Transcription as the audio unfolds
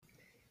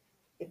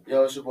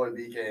Yo, it's your boy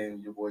BK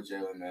and your boy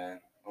Jalen, man.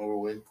 And we're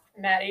with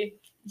Maddie.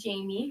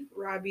 Jamie.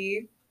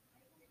 Robbie.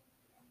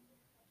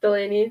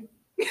 Delaney.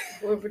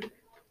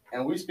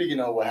 and we speaking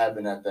of what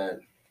happened at that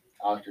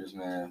Oscars,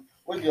 man.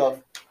 What do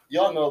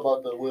y'all know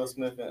about the Will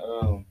Smith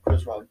and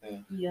Chris Rock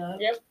thing?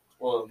 Yep.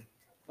 Well,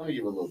 let me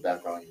give a little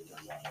background. You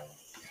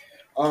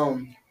don't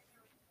know.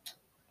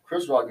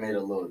 Chris Rock made a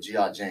little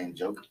G.I. Jane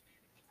joke,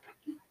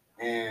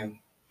 and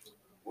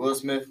Will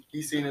Smith,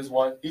 he seen his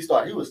wife. He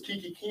was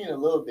kiki a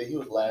little bit. He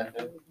was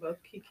laughing. Love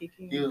Kiki.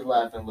 He was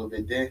laughing a little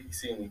bit. Then he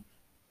seen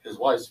his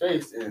wife's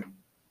face, and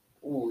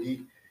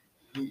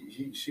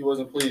she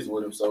wasn't pleased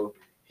with him, so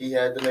he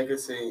had to make a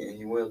scene, and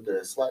he went up there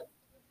and slapped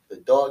the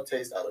dog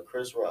taste out of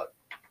Chris Rock.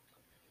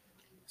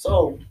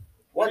 So,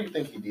 why do you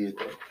think he did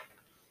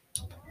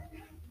that?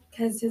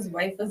 Because his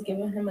wife was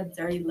giving him a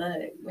dirty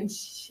look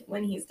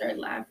when he started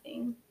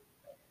laughing.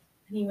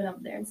 And he went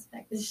up there and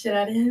smacked the shit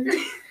out of him.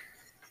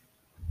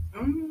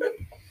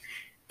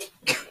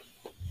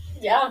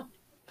 Yeah.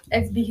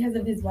 It's because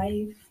of his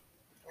wife.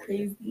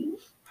 Crazy.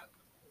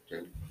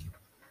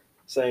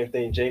 Same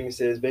thing Jamie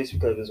says, basically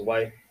because of his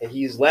wife. And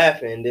he's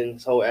laughing, and then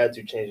his whole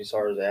attitude changed. He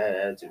saw his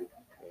attitude. And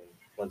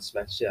wanted to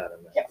smack the shit out of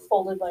him. Get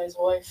folded by his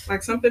wife.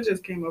 Like something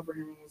just came over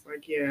him and was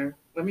like, yeah,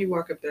 let me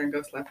walk up there and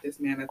go slap this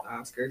man at the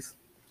Oscars.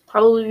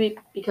 Probably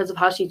because of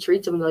how she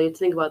treats him, though. You have to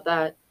think about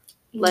that.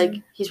 Like,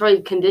 he's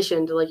probably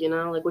conditioned to, like,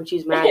 like when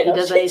she's mad, he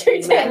does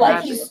anything to make her Like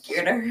happy. he's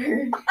scared of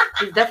her.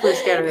 He's definitely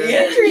scared of her.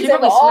 He treats She him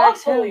probably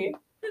smacks him. awfully.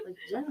 Like,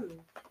 generally.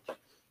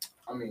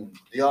 I mean,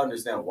 do y'all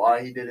understand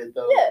why he did it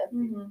though? Yeah.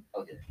 Mm-hmm.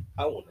 Okay.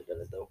 I wouldn't have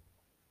done it, though.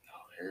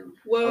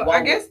 Well, Why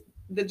I guess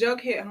the joke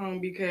hit home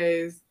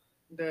because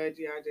the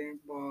G.I. Jane's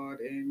bald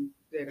and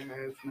Jada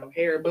has no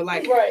hair. But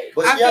like, Right.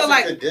 But I she feel has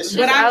like- a condition.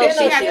 but I feel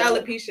she has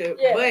Alopecia. alopecia.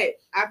 Yeah. But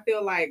I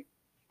feel like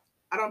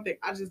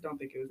I just don't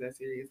think it was that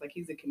serious. Like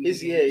he's a comedian.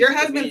 he's Your a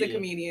husband's a comedian.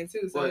 comedian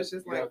too, so But it's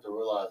just you like have to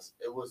realize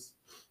it was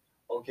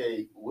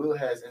okay. Will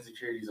has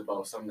insecurities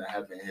about something that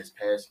happened in his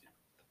past.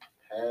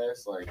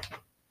 Like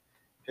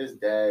his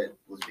dad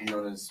was beating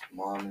on his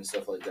mom and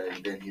stuff like that,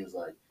 and then he was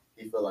like,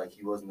 he felt like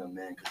he wasn't a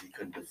man because he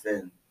couldn't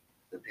defend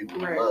the people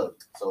he Right.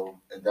 loved. So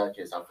in that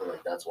case, I feel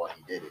like that's why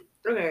he did it.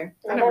 okay.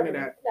 I never knew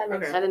that. That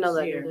makes Okay. I didn't know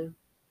that Yeah. either.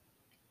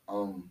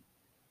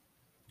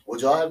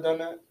 Would y'all have done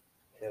that?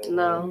 Hell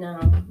No. No.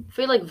 I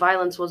feel like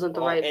violence wasn't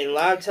the right. And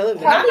live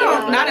television.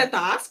 Not at the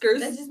Oscars.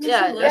 That just makes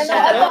Yeah, you look that's Yeah,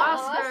 not no, at bad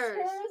the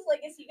Oscars. Oscars.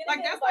 Like, is he gonna Like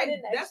get that's like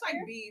invited next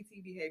year?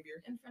 BET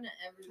behavior. in front of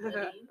everybody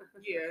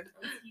Yeah,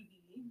 on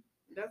TV.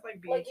 that's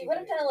like BET. Like, you would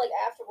have behavior. kind of like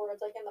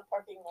afterwards, like in the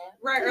parking lot.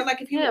 Right, or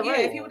like if he Yeah,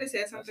 right. if he would have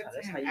said something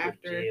That's to how him you go to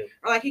after, jail.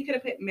 or like he could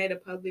have made a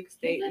public He could have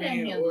statement,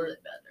 handled or it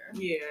better.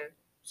 yeah,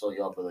 So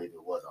y'all believe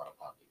it was out of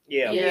pocket?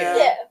 Yeah. Yeah.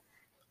 Yeah.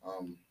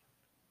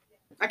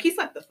 like he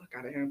slapped the fuck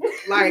out of him.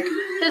 Like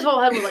His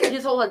whole head was like,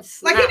 his whole head like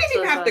snapped. he didn't to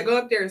even the have to side. go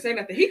up there and say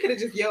nothing. He could have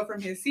just yelled from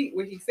his seat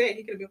what he said.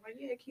 He could have been like,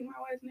 yeah, keep my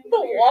wife's name. The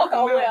out here. walk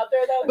all the Come way out. out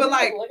there, though. But he's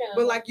like, looking at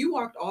but him. like you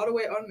walked all the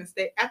way on the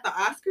stage at the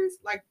Oscars.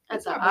 Like At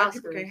that's the why black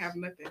people Oscars. can't have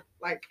nothing.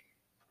 Like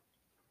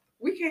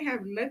we can't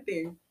have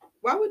nothing.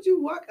 Why would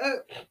you walk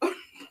up?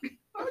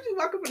 Why would you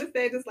walk up on the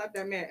stage and slap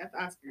that man at the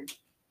Oscars?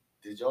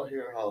 Did y'all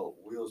hear how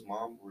Will's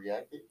mom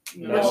reacted?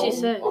 What'd she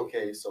say?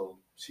 Okay, so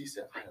she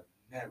said, I have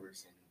never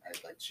seen him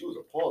act like she was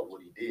appalled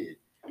what he did.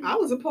 I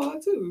was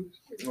appalled too.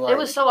 Like, It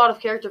was so out of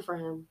character for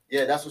him.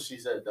 yeah, that's what she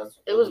said.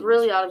 It was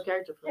really out of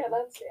character for yeah, him.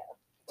 that's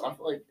I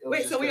feel like it was Wait,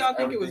 just so we 'cause all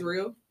think it was everything-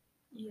 real?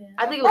 Yeah.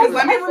 I think it Because was.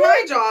 let me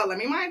I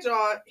remind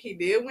y'all, he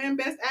did win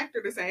Best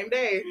Actor the same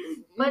day.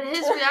 But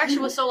his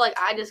reaction was so like,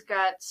 I just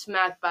got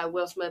smacked by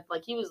Will Smith.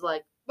 Like he was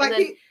like, Like and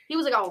then he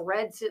was like all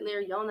red sitting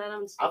there yelling at him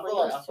and I stuff. feel it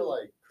like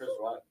was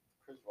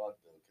Chris Rock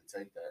though, could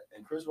take that,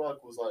 and Chris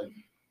Rock was like,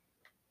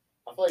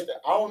 I feel like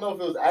that. I don't know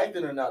if it was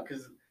acting or not,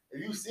 because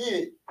if you see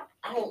it,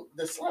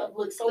 the slap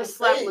looks so The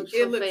slap fake. looks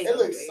It so looks- fake. It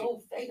looks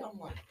so fake. I'm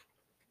like,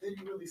 did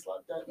he really slap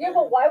that? yeah, man?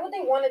 but why would they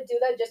want to do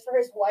that just for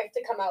his wife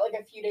to come out like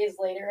a few days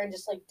later and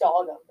just like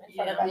dog him in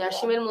front of Yeah, everyone?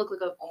 she made him look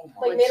like a. Oh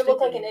my! like made him look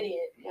like stupid. an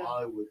idiot.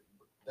 Why would?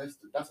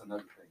 That's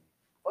another thing.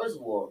 First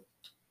of all,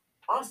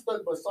 I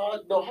stuck beside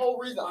the whole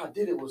reason I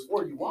did it was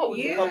for you. Why would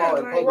you come out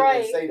in Yeah, public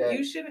right. and say that?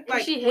 You shouldn't Like,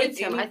 like. she with hates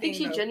him. I think anything,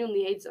 she though.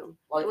 genuinely hates him.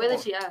 Like, The way that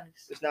come she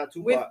acts. It's not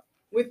Tupac. With-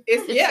 With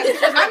it's yeah.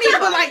 I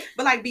mean,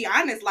 but like, be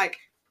honest. Like,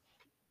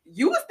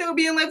 you would still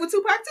be in love with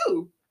Tupac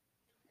too.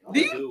 Do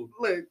you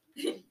look?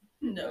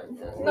 No.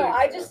 No,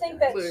 I just think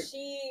that Look.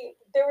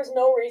 there was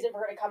no reason for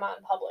her to come out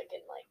in public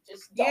and like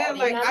just dog Yeah, him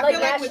like on, I feel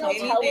like with national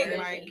anything, television.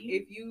 like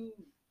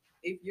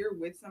if you're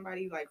with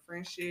somebody like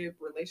friendship,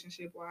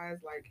 relationship wise,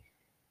 like,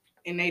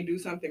 and they do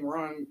something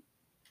wrong,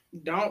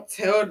 don't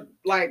tell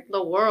like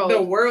The world.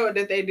 the world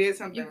that they did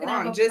something You can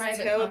have wrong. a Just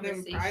private tell them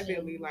conversation,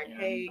 privately, like, yeah.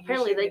 hey, you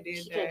Apparently, shouldn't she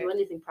have did can't that. do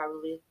anything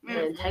privately. Yeah.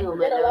 The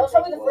entanglement. You know, and that was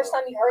everything. probably the first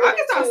time you heard I of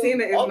guess it I've too.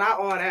 seen it. It's not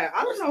all that.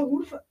 I don't know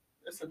who the fuck.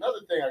 That's another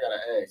thing I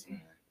gotta ask,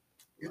 man.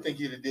 You think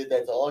he'd have did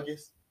that to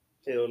August?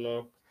 Hell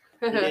no.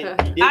 He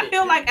did I it.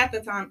 feel like at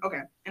the time,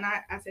 okay, and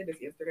I said this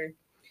yesterday.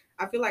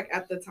 I feel like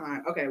at the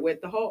time, okay,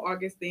 with the whole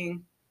August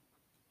thing,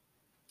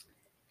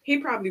 he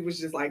probably was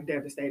just like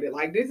devastated.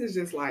 Like this is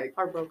just like,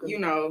 Heartbroken. you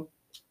know,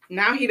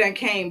 now he done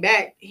came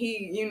back.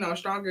 He,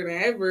 stronger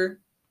than ever.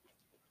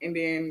 And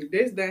then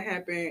this done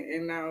happened,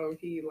 and now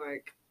he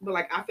like, but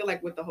like I feel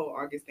like with the whole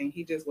August thing,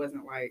 he just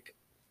wasn't like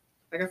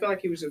I feel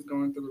like he was just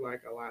going through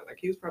like a lot. Like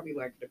he was probably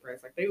like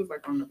depressed. Like they was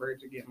like on the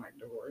verge of getting like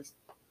divorced.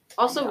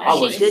 Also, I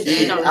she wish did she cheat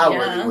did. on I him.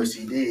 really wish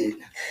she did.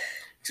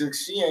 Cause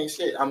she ain't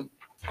shit.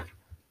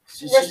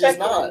 She's just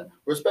not.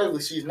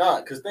 Respectfully, she's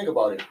not. Cause think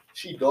about it.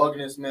 She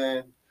dogging this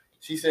man.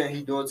 She saying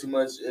he doing too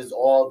much. It's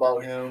all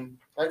about him.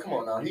 Like, come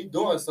on now. He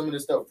doing some of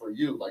this stuff for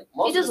you. Like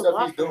most of the does a stuff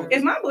lot he's for doing. her.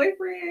 If my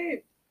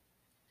boyfriend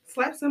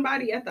slapped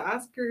somebody at the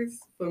Oscars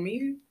for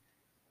me,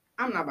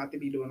 I'm not about to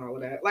be doing all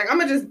of that. Like I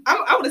would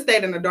have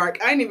stayed in the dark.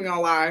 I ain't even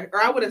gonna lie.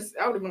 Or I would have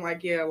been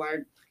like, yeah,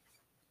 like,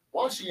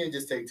 Why she didn't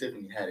just take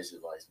Tiffany Haddish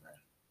advice,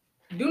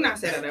 man? do not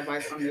say that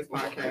advice on this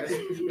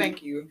podcast.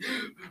 Thank you.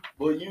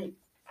 Well,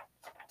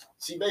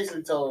 she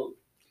basically told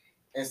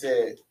and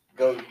said,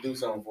 go do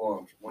something for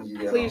him when you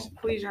get home.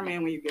 Please your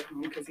man when you get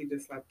home because he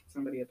just slapped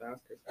somebody at the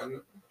Oscars.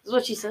 This is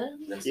what she said.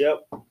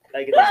 Yep.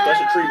 I get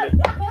that special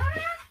treatment.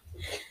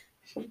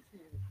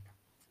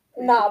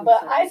 Nah,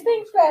 but I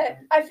think that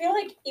I feel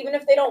like even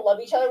if they don't love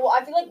each other, well,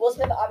 I feel like Will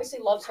Smith obviously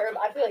loves her,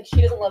 but I feel like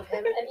she doesn't love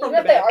him. And even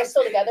if they are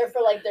still together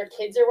for like their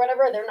kids or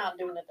whatever, they're not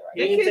doing it the right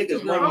Yeah, way. you Their take kids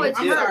his too grown. money.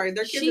 I'm Yeah. sorry,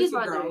 their kids She's are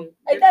not too doing grown. it.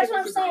 Like, that's what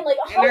I'm saying. Like,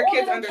 And how their old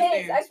kids are their kids?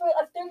 understand. I swear,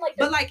 if they're like,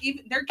 But like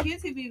even their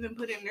kids have even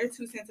put in their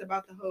 2 cents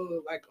about the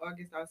whole like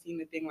August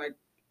Alsina thing. Like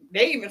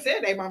they even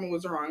said their mama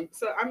was wrong.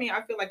 So I mean,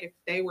 I feel like if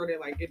they were to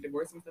like get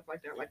divorced and stuff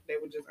like that, like they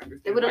would just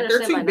understand. They would like,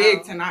 understand they're too by big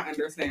now. to not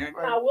understand.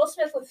 Will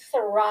Smith would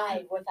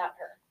thrive without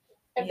her.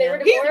 If they were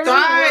He divorced,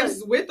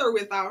 thrives with or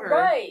without her.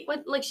 right?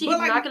 But like she's But,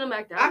 like, not gonna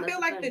back down. I that's feel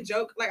the like thing.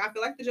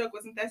 the joke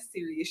wasn't that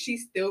serious. She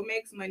still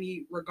makes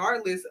money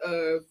regardless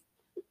of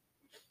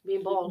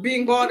being bald.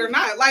 being bald or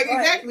not. Like Right.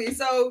 exactly.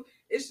 So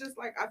it's just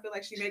like I feel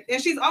like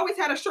and she's always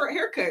had a short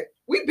haircut.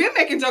 We've been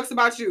making jokes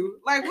about you.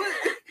 Like what?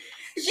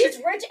 She's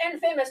rich and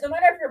famous, no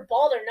matter if you're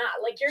bald or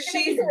not. Like, you're gonna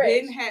She's be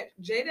rich.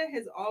 Jada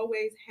has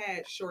always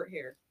had short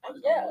hair. I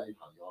just Yeah. don't believe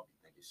how y'all be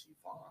thinking she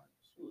fine.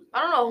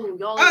 I don't know who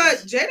y'all.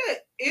 Jada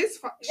is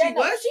fine. Yeah, She no,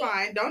 was she-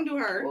 fine. Don't do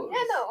her. Well,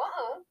 Yeah,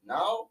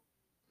 no,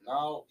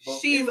 No. But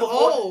She's even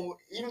before- old.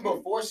 Even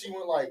before she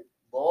went like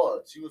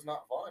bald, she was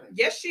not fine.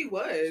 Yes, she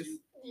was.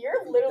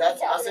 You're literally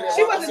That's- I capping said her it-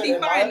 She out. wasn't in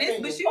my defying this,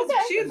 opinion. but she was Okay.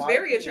 she In was my very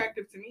opinion.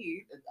 attractive to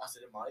me. I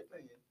said in my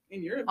opinion.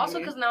 In your opinion. Also,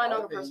 because now I know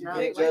her You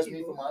personality. can't White judge me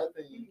people. for my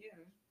opinion. Yeah.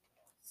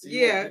 See,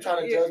 Yeah, you're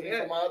trying to yeah, judge me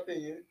yeah. for my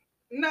opinion.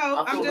 No, I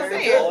I'm feel just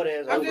very saying.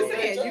 judged. I'm I just feel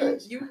saying. very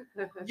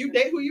judged. You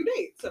date who you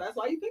date, so that's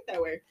why you think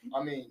that way.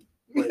 I mean,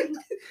 but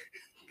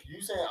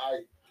you saying I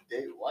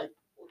date white?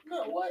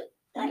 No, what?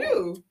 You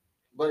do.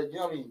 But you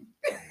know what I mean.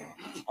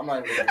 I'm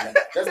not even.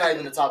 That's not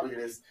even the topic of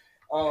this.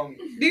 Do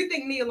you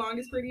think Nia Long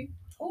is pretty?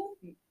 Who?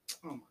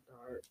 Oh my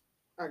god.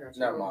 I got you.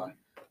 Never mind.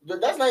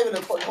 But that's not even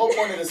the whole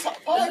point of this This is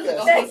a podcast.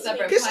 whole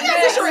separate Because she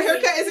has a short podcast.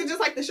 haircut. Is it just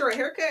like the short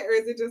haircut, or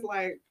is it just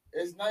like?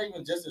 It's not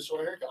even just a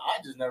short haircut.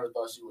 I just never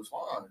thought she was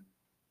fine.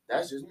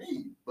 That's just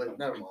me. But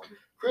never mind.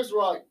 Chris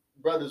Rock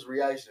brother's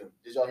reaction.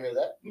 Did y'all hear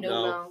that?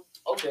 No.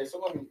 Okay, so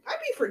let me. I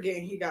be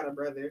forgetting he got a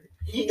brother.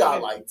 He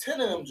got like 10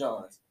 of them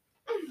Johns.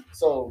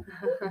 So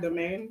The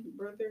man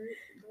brother.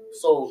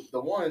 So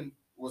the one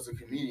was a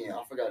comedian.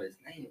 I forgot his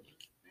name.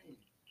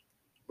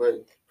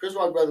 But Chris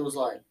Rock brother was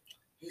like,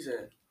 he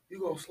said,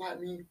 "You gonna slap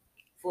me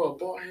for a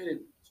bald headed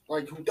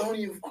like who don't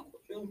even fuck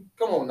with you?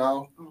 Come on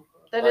now."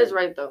 That Like, is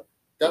right though.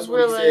 That's what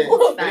he Really?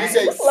 said. But he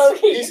said,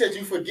 Low-key. he said,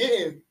 "You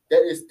forgetting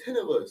that it's 10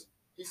 of us."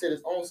 He said,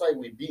 "It's on site.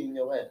 We beating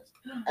your ass."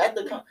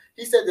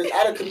 He said this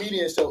at a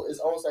comedian show. It's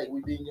on site.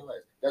 We beating your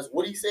ass. That's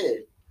what he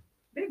said.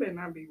 They better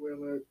not be well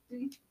looked.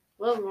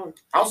 Well,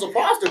 I'm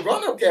surprised the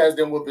grown-up cast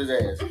didn't whoop his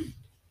ass.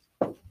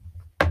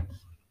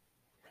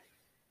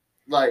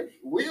 Like,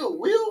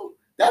 Will,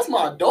 that's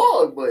my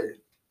dog, but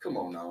come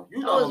on now. You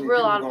that know how was many real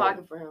people out of gonna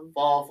pocket for him.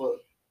 fall for.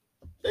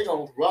 They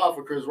gonna rob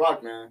for Chris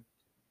Rock, man.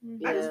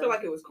 I just Yeah. feel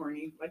like it was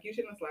corny. Like you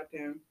shouldn't have slapped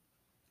him,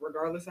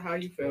 regardless of how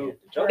you felt.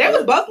 The They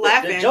was both The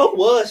laughing. joke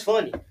was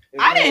funny.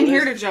 I didn't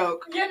hear the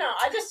joke. You know,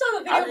 I just saw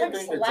the video I of him didn't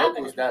think the slapping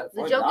joke was him. that The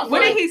funny. joke I was feel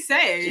What like- did he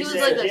say? He He was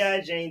said like a-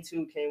 G.I. Jane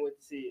 2 can't wait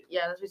to see it.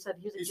 Yeah, that's what he said.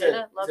 He was He like, said-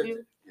 Jada, he love said-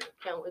 you. yeah.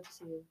 Can't wait to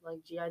see you.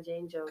 Like G.I.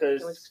 Jane joke. Can't wait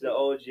to Because see the you.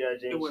 old G.I.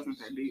 Jane. It wasn't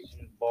that deep.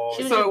 She's bald.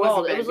 She was So just it wasn't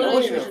bald. that It was deep. It literally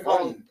wasn't she was even just bald.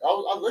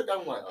 funny. I looked at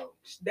him like, oh.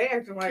 They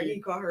acting like he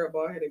called her a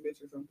bald headed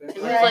bitch or something. He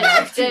was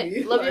like,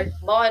 "Jay, love Like, you,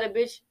 bald headed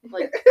bitch.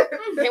 Like,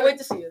 can't wait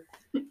to see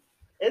you."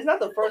 It's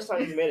not the first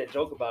time he's made a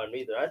joke about him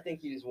either. I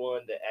think he just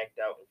wanted to act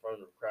out in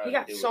front of the crowd. He got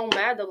and do so it.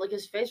 mad though, like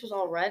his face was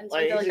all red and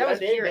stuff. Like, Like, that was at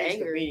the end of pure the day, he's a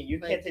anger. comedian. You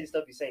Like, can't take the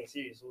stuff he's saying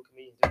serious. What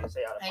comedians do is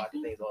say out of I pocket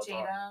think things all the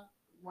time. Jada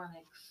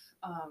wanted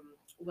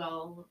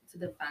Will to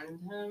defend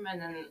him,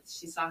 and then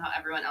she saw how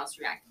everyone else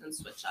reacted and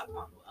switched up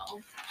on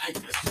Will. I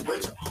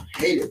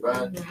hate it, bro.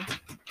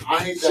 I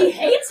hate that. She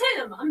hates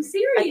him. I'm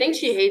serious. I think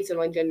she hates him,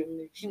 like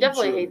genuinely. She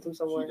definitely True. hates him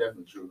somewhere. She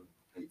definitely truly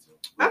hates him.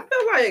 I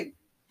feel like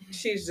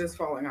she's just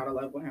falling out of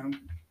love with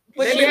him.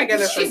 But They've she- been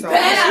together for she's so bad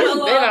long. out She's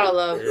of been love. out of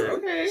love.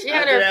 Okay. She had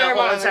After her that fair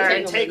whole amount of entire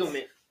entanglement.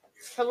 entanglement.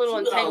 Her little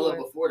She been out of love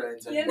entanglement. before that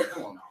entanglement. Yeah.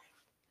 Come on now.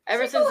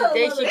 Ever She since the called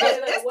day it she a got,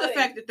 little It's the wedding.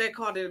 fact that they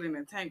called it an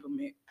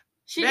entanglement.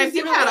 she Babs, just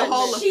you didn't had a want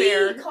whole to- She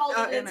affair. called it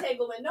an and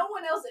entanglement. No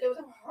one else said it was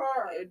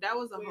her. that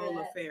was a whole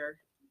Yeah. affair.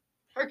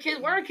 Her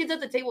kids, were her kids at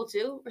the table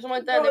too, or something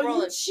like that? Bro, They were all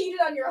you like, cheated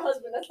on your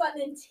husband. That's not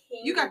an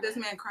entanglement. You got this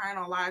man crying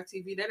on live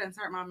TV. That done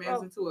turned my man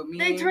Bro, into a meme.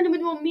 they turned him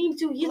into a meme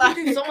too. He's Like-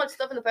 been through so much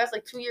stuff in the past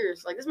like 2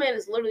 years. Like this man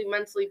is literally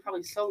mentally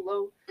probably so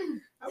low.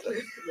 I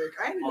would've- look,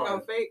 I ain't even no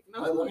Alright. fake,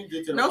 Let no, me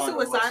get to the no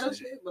final suicidal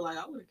question. shit. But like,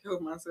 I would have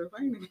killed myself.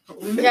 I ain't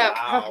even.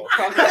 Yeah.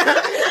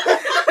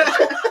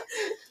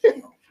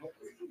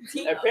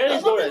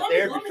 Apparently, go to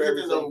therapy Let me for get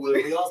this over everything.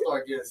 with. We all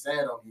start getting sad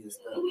on me and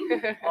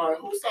stuff. All right,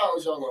 whose side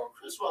was y'all on?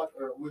 Chris Rock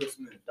or Will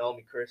Smith? The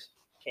homie Chris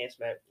can't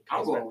smack. I'm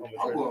Can't smack going. homie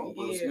I'm Chris. going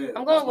Will Yeah. Smith.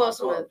 I'm going That's my Will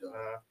Smith. dog,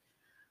 though.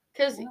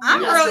 Cause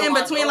I'm That's real still in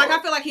my between. dog. Like,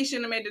 I feel like he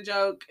shouldn't have made the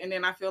joke, and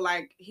then I feel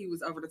like he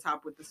was over the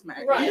top with the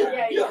smack. Right.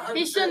 Yeah, yeah.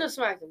 he shouldn't have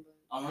smacked him.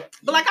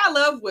 But like, I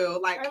love Will.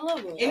 Like, I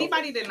love Will.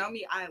 anybody that know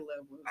me, I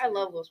love Will. I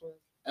love Will Smith.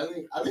 at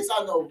least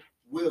I know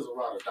Will's a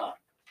ride or die.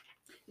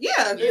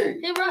 Yeah. He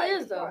really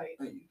is though. Right.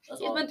 Thank you. That's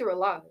He's all. been through a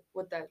lot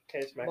with that.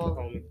 Can't smack Well,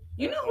 the homie.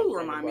 You know who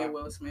remind me of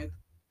Will Smith?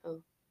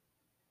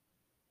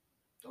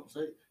 Don't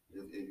say it.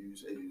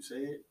 If you say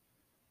it,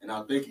 and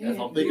I think if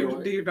I'm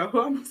thinking, Do you know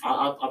who I'm saying?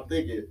 I'm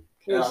thinking.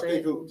 Can you And I say think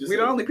it? who just We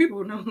the say it. only people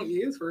who know who he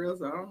is for real,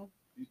 so I don't know.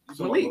 You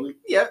talking about Malik. Malik?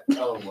 Yep.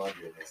 Oh my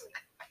goodness.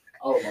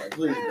 Oh my,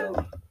 please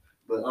don't.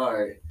 But all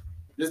right,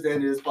 this is the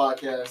end of this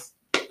podcast.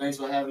 Thanks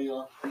for having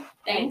y'all,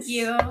 Thank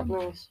you.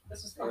 Nice.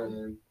 This was fun.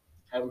 and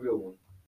have a good one.